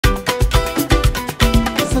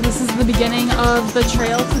So this is the beginning of the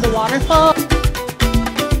trail to the waterfall.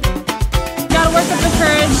 Gotta work up the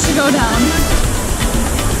courage to go down.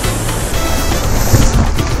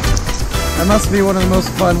 That must be one of the most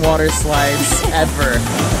fun water slides ever.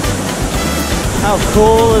 How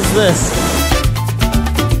cool is this?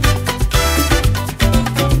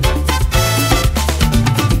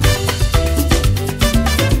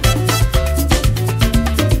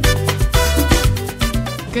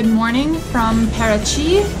 Good morning from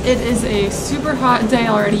Paraty. It is a super hot day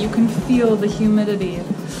already. You can feel the humidity.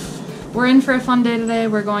 We're in for a fun day today.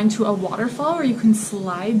 We're going to a waterfall where you can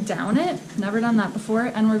slide down it. Never done that before.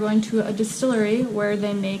 And we're going to a distillery where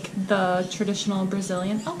they make the traditional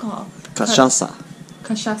Brazilian alcohol. Cachaça.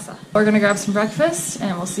 Cachaça. We're gonna grab some breakfast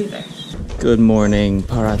and we'll see you there. Good morning,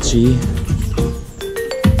 Paraty.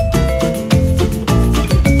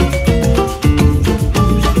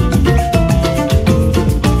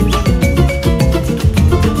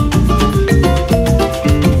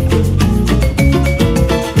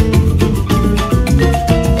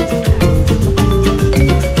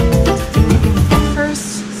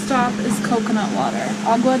 Coconut water,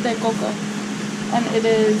 agua de coco, and it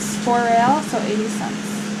is 4 real, so 80 cents.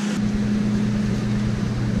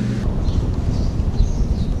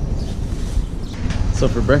 So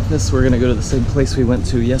for breakfast, we're gonna go to the same place we went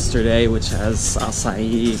to yesterday, which has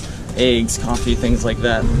acai, eggs, coffee, things like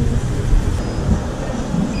that.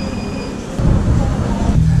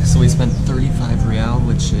 So we spent 35 real,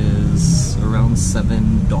 which is around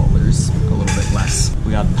 $7, a little bit less.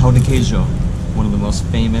 We got pão de queijo, one of the most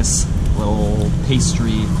famous little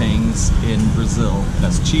pastry things in Brazil. It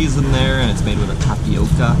has cheese in there and it's made with a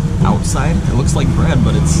tapioca outside. It looks like bread,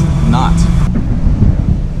 but it's not.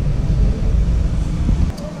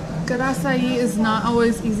 Good acai is not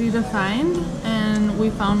always easy to find, and we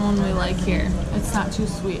found one we like here. It's not too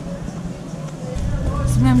sweet.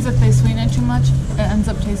 Sometimes if they sweeten it too much, it ends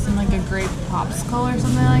up tasting like a grape popsicle or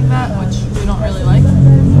something like that, which we don't really like.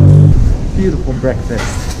 Beautiful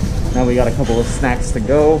breakfast. Now we got a couple of snacks to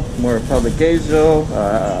go, more pão de queijo,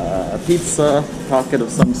 a pizza, pocket of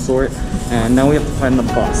some sort, and now we have to find the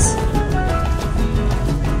bus.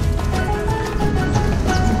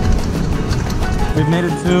 We've made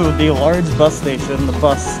it to the large bus station, the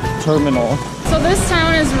bus terminal. So this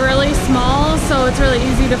town is really small, so it's really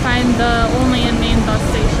easy to find the only and main bus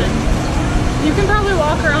station. You can probably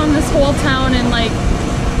walk around this whole town in like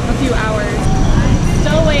a few hours.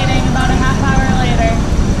 Still waiting, about a half hour later.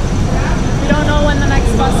 We don't know when the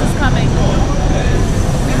next bus is coming.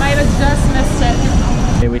 We might have just missed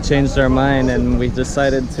it. Okay, we changed our mind and we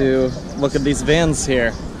decided to look at these vans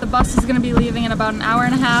here. The bus is going to be leaving in about an hour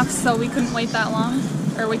and a half, so we couldn't wait that long.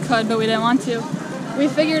 Or we could, but we didn't want to. We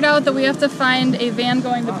figured out that we have to find a van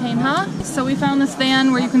going to Penha. So we found this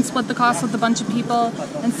van where you can split the cost with a bunch of people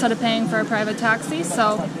instead of paying for a private taxi.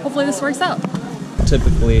 So hopefully this works out.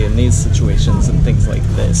 Typically in these situations and things like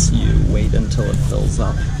this, you wait until it fills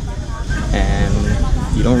up. And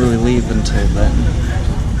you don't really leave until then,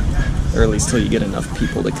 or at least till you get enough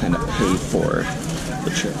people to kind of pay for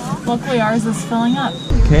the trip. Luckily ours is filling up.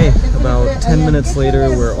 Okay, about 10 minutes later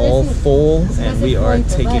we're all full and we are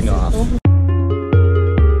taking off.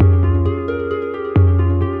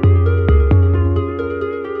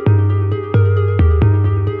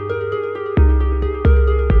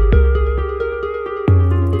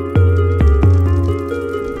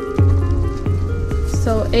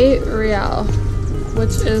 So 8 real,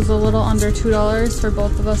 which is a little under $2 for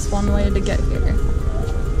both of us one way to get here.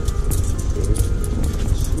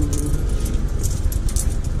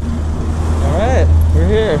 Alright, we're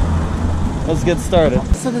here. Let's get started.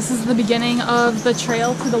 So this is the beginning of the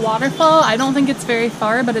trail to the waterfall. I don't think it's very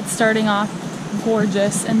far, but it's starting off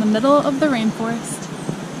gorgeous in the middle of the rainforest.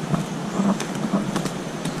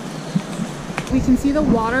 We can see the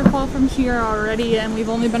waterfall from here already, and we've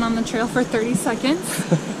only been on the trail for 30 seconds.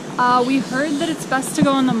 We heard that it's best to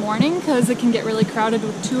go in the morning because it can get really crowded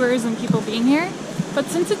with tours and people being here. But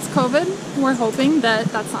since it's COVID, we're hoping that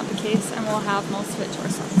that's not the case and we'll have most of it to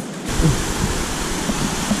ourselves.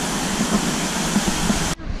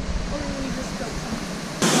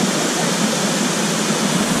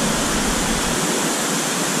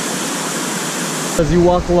 As you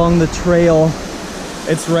walk along the trail,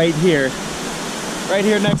 it's right here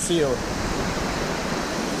next to you.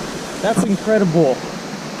 That's incredible.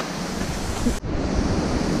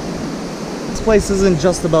 This place isn't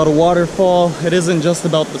just about a waterfall. It isn't just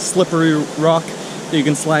about the slippery rock that you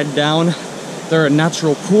can slide down. There are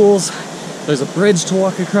natural pools. There's a bridge to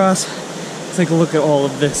walk across. Take a look at all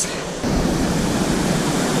of this.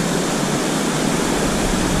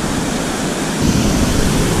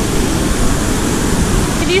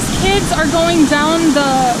 these kids are going down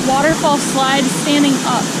the waterfall slide standing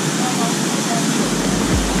up.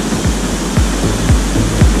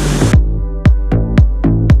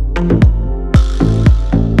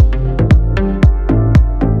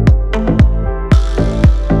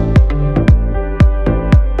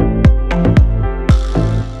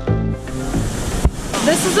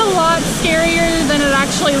 This is a lot scarier than it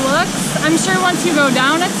actually looks. I'm sure once you go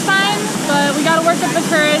down it's fine, but we gotta work up the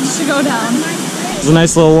courage to go down. There's a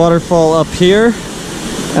nice little waterfall up here,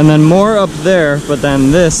 and then more up there, but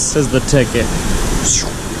then this is the ticket.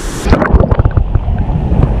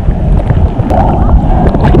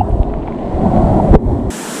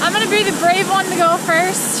 I'm gonna be the brave one to go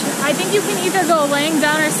first. I think you can either go laying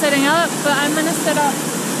down or sitting up, but I'm gonna sit up.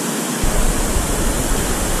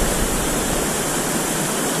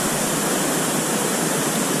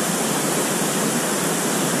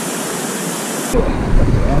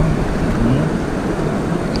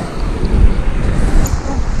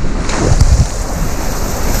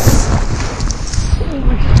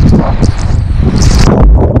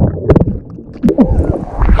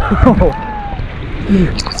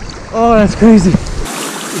 Oh, that's crazy.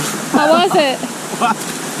 How was it?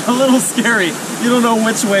 A little scary. You don't know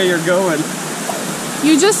which way you're going.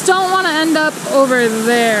 You just don't want to end up over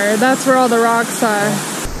there. That's where all the rocks are.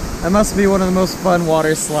 That must be one of the most fun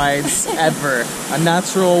water slides ever. A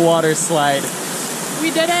natural water slide.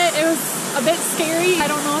 We did it. It was a bit scary. I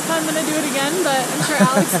don't know if I'm going to do it again, but I'm sure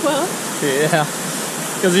Alex will. Yeah.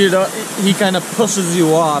 Because he kind of pushes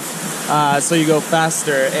you off, so you go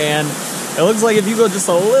faster. And it looks like if you go just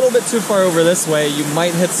a little bit too far over this way, you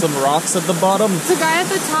might hit some rocks at the bottom. It's a guy at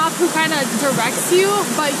the top who kind of directs you,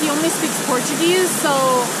 but he only speaks Portuguese, so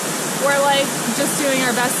we're like just doing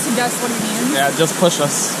our best to guess what he means. Yeah, just push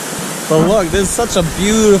us. But look, this is such a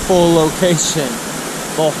beautiful location.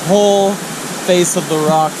 The whole face of the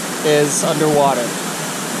rock is underwater.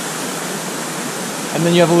 And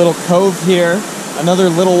then you have a little cove here, another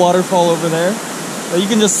little waterfall over there. So you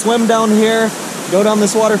can just swim down here, go down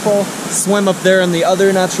this waterfall, swim up there in the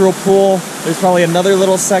other natural pool. There's probably another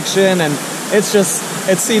little section, and it's just,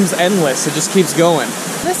 it seems endless. It just keeps going.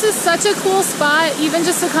 This is such a cool spot, even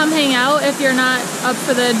just to come hang out if you're not up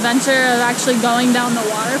for the adventure of actually going down the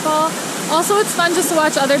waterfall. Also, it's fun just to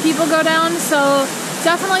watch other people go down, so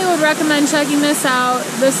definitely would recommend checking this out.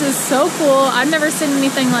 This is so cool. I've never seen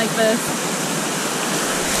anything like this.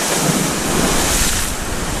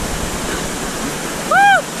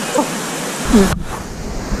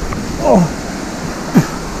 Oh.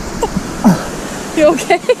 You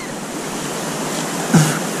okay?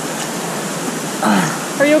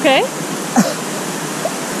 Are you okay? I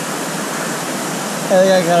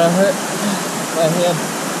think I got hurt my hand.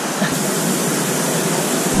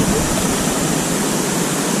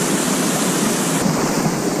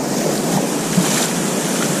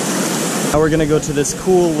 Now we're gonna go to this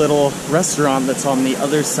cool little restaurant that's on the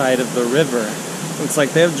other side of the river. Looks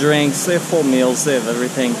like they have drinks, they have full meals, they have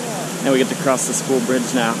everything. And we get to cross this cool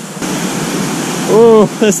bridge now. Oh,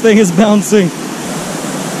 this thing is bouncing.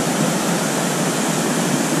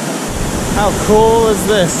 How cool is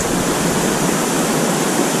this?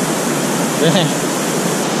 Dang.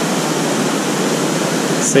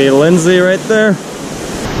 See Lindsay right there?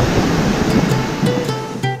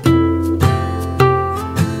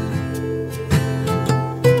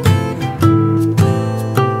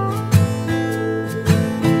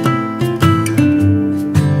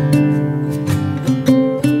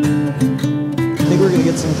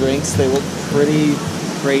 Some drinks. They look pretty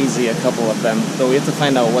crazy, a couple of them, so we have to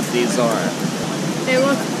find out what these are. They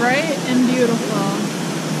look bright and beautiful.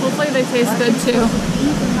 Hopefully they taste good too.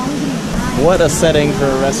 What a setting for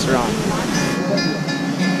a restaurant.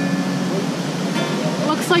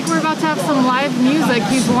 Looks like we're about to have some live music.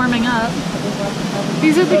 He's warming up.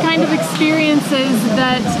 These are the kind of experiences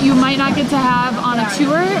that you might not get to have on a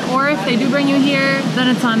tour, or if they do bring you here, then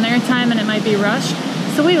it's on their time and it might be rushed.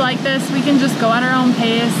 So we like this. We can just go at our own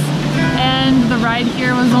pace, and the ride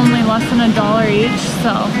here was only less than $1 each,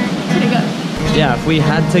 so pretty good. Yeah, if we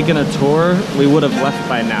had taken a tour, we would have left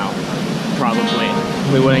by now, probably.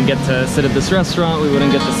 We wouldn't get to sit at this restaurant, we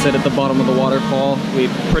wouldn't get to sit at the bottom of the waterfall. We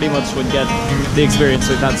pretty much would get the experience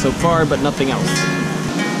we've had so far, but nothing else.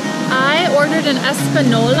 I ordered an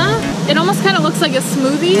Espanola. It almost kind of looks like a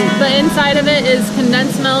smoothie, but inside of it is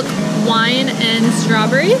condensed milk, wine, and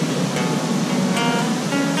strawberry.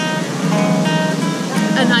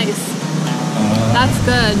 And ice. That's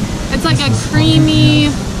good. It's like a creamy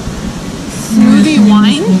smoothie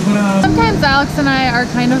wine. Sometimes Alex and I are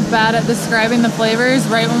kind of bad at describing the flavors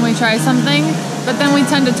right when we try something, but then we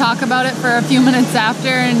tend to talk about it for a few minutes after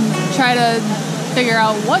and try to figure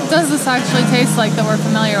out what does this actually taste like that we're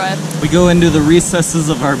familiar with. We go into the recesses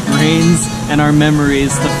of our brains and our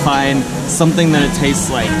memories to find something that it tastes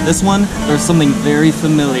like. This one, there's something very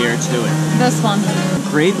familiar to it. This one.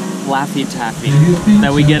 Grape Laffy Taffy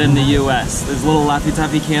that we get in the US. There's little Laffy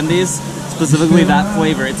Taffy candies, specifically that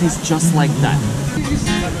flavor. It tastes just like that.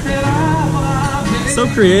 So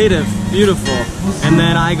creative, beautiful. And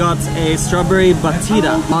then I got a strawberry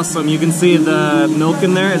batida. Awesome, you can see the milk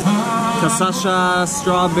in there. It's cachaça,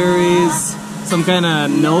 strawberries, some kind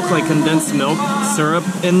of milk, like condensed milk syrup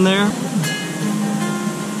in there.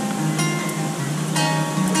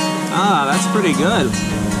 Ah, that's pretty good.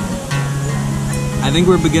 I think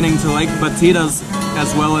we're beginning to like batidas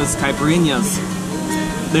as well as caipirinhas.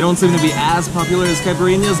 They don't seem to be as popular as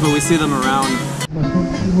caipirinhas, but we see them around.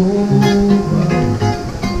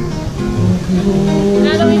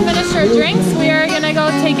 Now that we finished our drinks, we are gonna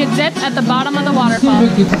go take a dip at the bottom of the waterfall.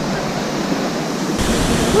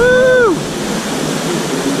 Woo!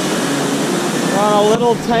 We're on a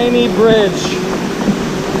little tiny bridge,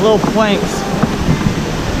 little planks.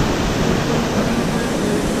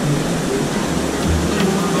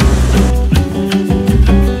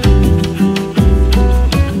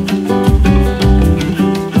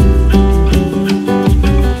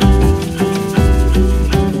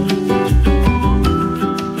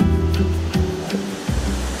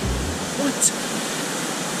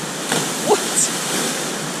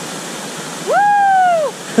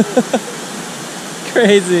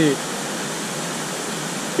 Crazy.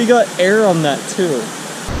 He got air on that too.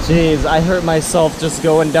 Jeez, I hurt myself just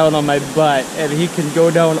going down on my butt, and he can go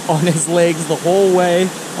down on his legs the whole way,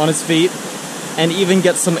 on his feet, and even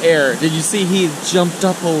get some air. Did you see he jumped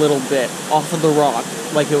up a little bit off of the rock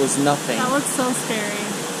like it was nothing? That looks so scary.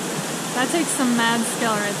 That takes some mad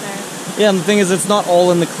skill right there. Yeah, and the thing is, it's not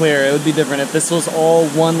all in the clear. It would be different if this was all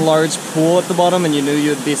one large pool at the bottom and you knew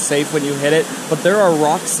you'd be safe when you hit it. But there are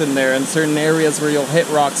rocks in there in certain areas where you'll hit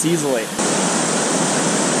rocks easily.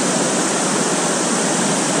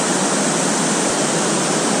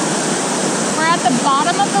 We're at the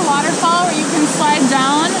bottom of the waterfall where you can slide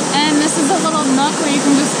down, and this is a little nook where you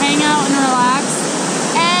can just hang out and relax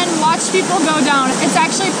and watch people go down. It's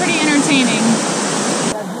actually pretty entertaining.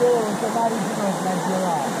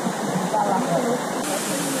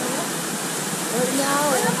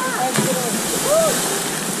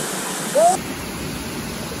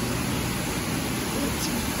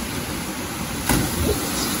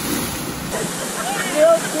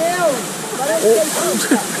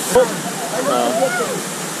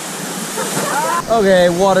 Okay,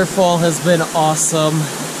 waterfall has been awesome,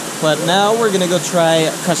 but now we're gonna go try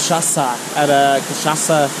cachaça at a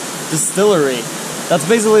cachaça distillery. That's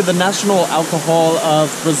basically the national alcohol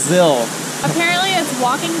of Brazil. Apparently it's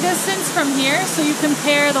walking distance from here, so you can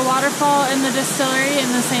pair the waterfall and the distillery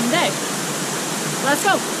in the same day. Let's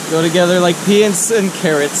go. Go together like peas and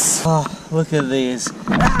carrots. Oh, look at these.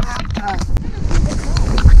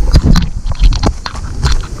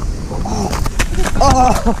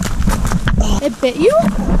 It bit you?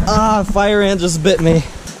 Ah, fire ant just bit me.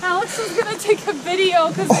 Alex was gonna take a video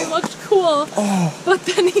because he looked cool, but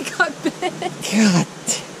then he got bit. God.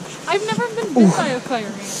 I've never been bit by a fire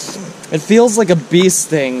ant. It feels like a bee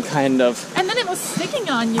sting, kind of. And then it was sticking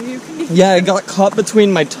on you. Yeah, it got caught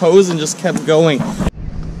between my toes and just kept going.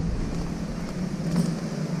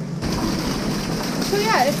 So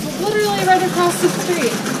yeah, it's literally right across the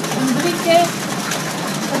street. Enrique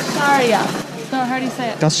Cachoeira. So how do you say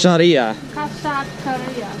it? Cachoeira.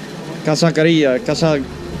 Cachoeira. Cachacaria.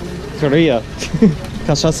 Cachacaria.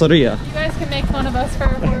 Cachaçaria. You guys can make fun of us for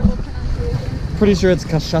our horrible pronunciation. Pretty sure it's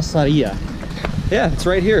cachaçaria. Yeah, it's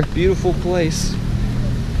right here. Beautiful place.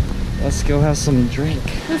 Let's go have some drink.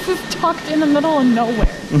 This is tucked in the middle of nowhere.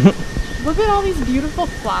 Look at all these beautiful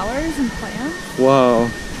flowers and plants. Whoa.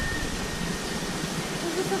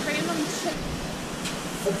 Is this a random chick?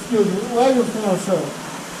 Excuse me, where are you from, sir?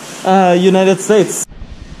 United States.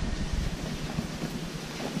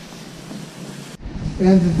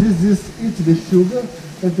 And this is the sugar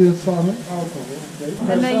that is from alcohol.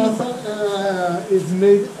 Okay? And then Cachaça is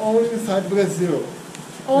made only inside Brazil.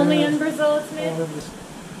 Only in Brazil it's made?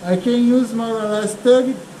 I can use more or less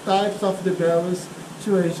 30 types of the berries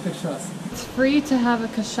to age cachaça. It's free to have a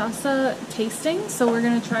cachaça tasting, so we're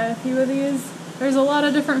going to try a few of these. There's a lot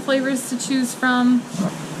of different flavors to choose from.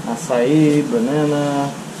 Acai,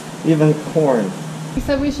 banana, even corn. We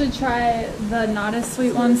said we should try the not as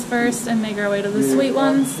sweet ones first and make our way to the sweet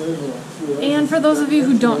ones. And for those of you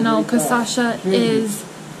who don't know, cachaça is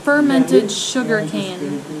fermented sugar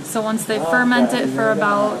cane. So once they ferment it for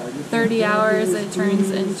about 30 hours, it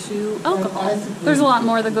turns into alcohol. There's a lot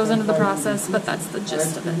more that goes into the process, but that's the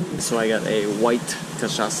gist of it. So I got a white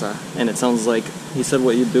cachaça, and it sounds like, he said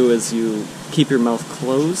what you do is you keep your mouth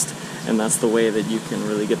closed, and that's the way that you can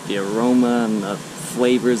really get the aroma and the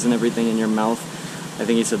flavors and everything in your mouth. I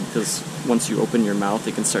think he said because once you open your mouth,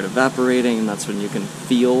 it can start evaporating, and that's when you can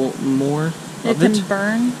feel more of it. It can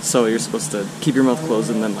burn. So you're supposed to keep your mouth closed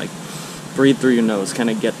and then like breathe through your nose, kind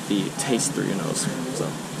of get the taste through your nose. So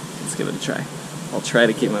let's give it a try. I'll try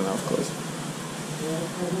to keep my mouth closed.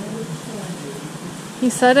 He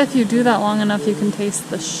said if you do that long enough, you can taste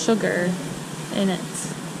the sugar in it.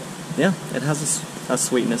 Yeah, it has a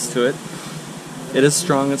sweetness to it. It is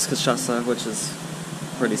strong. It's cachaça, which is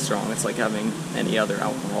pretty strong. It's like having any other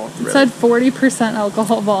alcohol. It said 40%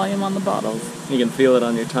 alcohol volume on the bottles. You can feel it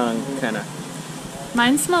on your tongue, kind of.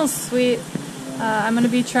 Mine smells sweet. I'm going to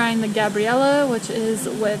be trying the Gabriella, which is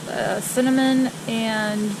with cinnamon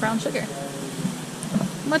and brown sugar.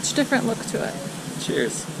 Much different look to it.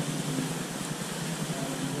 Cheers.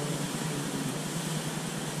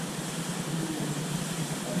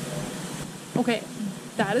 Okay,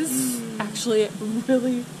 that is actually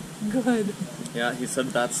really good. Yeah, he said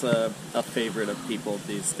that's a favorite of people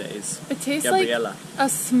these days. It tastes Gabriella. like a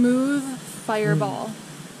smooth fireball.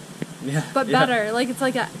 Yeah, But yeah. better. Like it's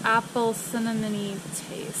like an apple cinnamony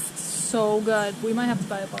taste. So good. We might have to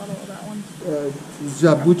buy a bottle of that one.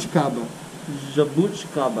 Jabuticaba.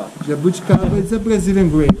 Jabuticaba. Jabuticaba is a Brazilian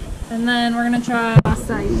grape. And then we're gonna try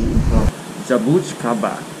acai.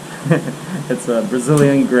 Jabuticaba. It's a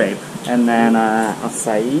Brazilian grape. And then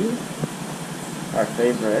acai, our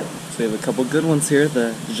favorite. So we have a couple good ones here.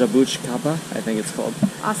 The Jabuticaba, I think it's called.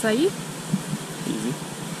 Acai? Easy.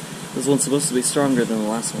 This one's supposed to be stronger than the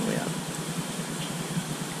last one we had.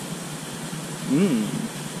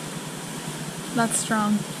 That's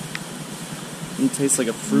strong. It tastes like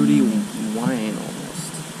a fruity wine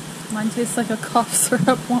almost. Mine tastes like a cough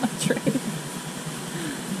syrup Monterey.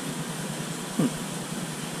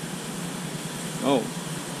 Oh.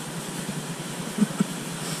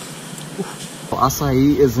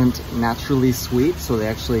 Acai isn't naturally sweet, so they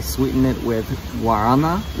actually sweeten it with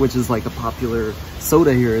guarana, which is like a popular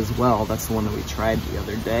soda here as well. That's the one that we tried the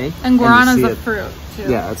other day. And guarana's a fruit, too.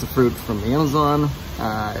 Yeah, it's a fruit from the Amazon.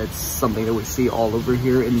 It's something that we see all over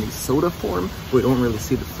here in the soda form. We don't really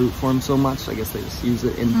see the fruit form so much. I guess they just use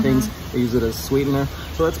it in things. They use it as sweetener,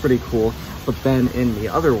 so that's pretty cool. But then in the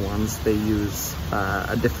other ones, they use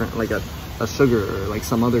a different, like a sugar or like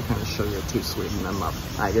some other kind of sugar to sweeten them up.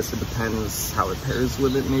 I guess it depends how it pairs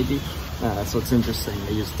with it maybe. So it's interesting.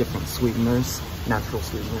 They use different sweeteners, natural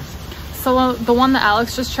sweeteners. So the one that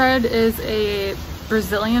Alex just tried is a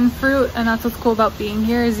Brazilian fruit, and that's what's cool about being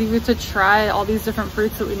here is you get to try all these different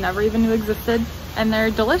fruits that we never even knew existed, and they're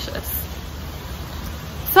delicious.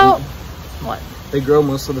 So, what? They grow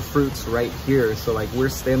most of the fruits right here, so like we're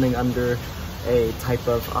standing under a type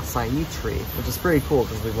of acai tree, which is pretty cool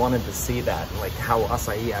because we wanted to see that, like how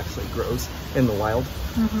acai actually grows in the wild.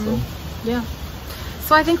 So yeah.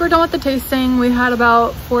 So I think we're done with the tasting. We had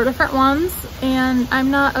about 4 different ones, and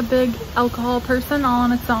I'm not a big alcohol person all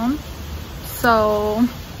on its own. So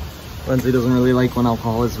Lindsay doesn't really like when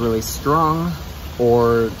alcohol is really strong,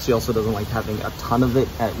 or she also doesn't like having a ton of it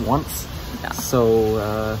at once. yeah.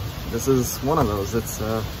 So this is one of those. It's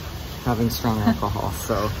having strong alcohol,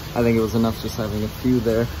 so I think it was enough just having a few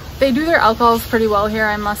there. They do their alcohols pretty well here,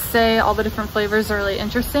 I must say. All the different flavors are really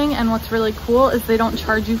interesting, and what's really cool is they don't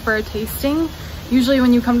charge you for a tasting. Usually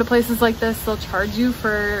when you come to places like this, they'll charge you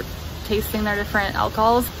for tasting their different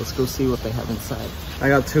alcohols. Let's go see what they have inside. I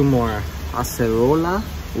got 2 more. Acerola,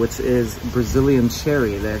 which is Brazilian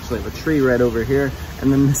cherry. They actually have a tree right over here.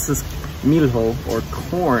 And then this is milho, or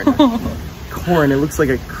corn. Corn, it looks like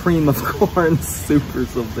a cream of corn soup or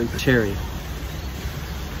something. Cherry.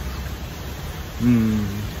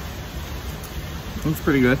 It's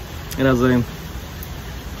pretty good. It has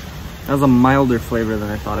a milder flavor than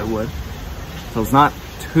I thought it would. So it's not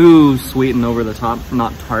too sweet and over the top,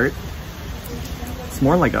 not tart. It's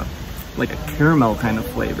more like a caramel kind of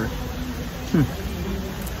flavor.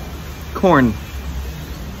 Corn.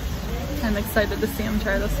 I'm excited to see him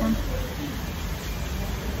try this one.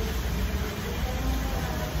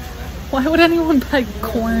 Why would anyone buy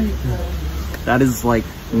corn? That is like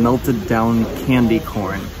melted down candy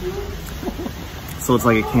corn. So it's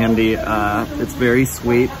like a candy, it's very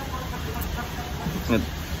sweet.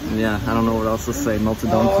 Yeah, I don't know what else to say. Melted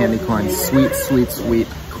down candy corn. Sweet, sweet, sweet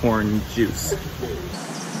corn juice.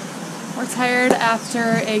 We're tired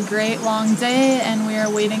after a great long day, and we are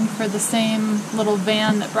waiting for the same little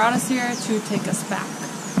van that brought us here to take us back.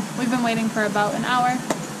 we've been waiting for about an hour.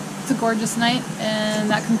 It's a gorgeous night,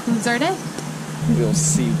 and that concludes our day. We'll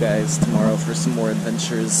see you guys tomorrow for some more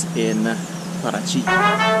adventures in Paraty.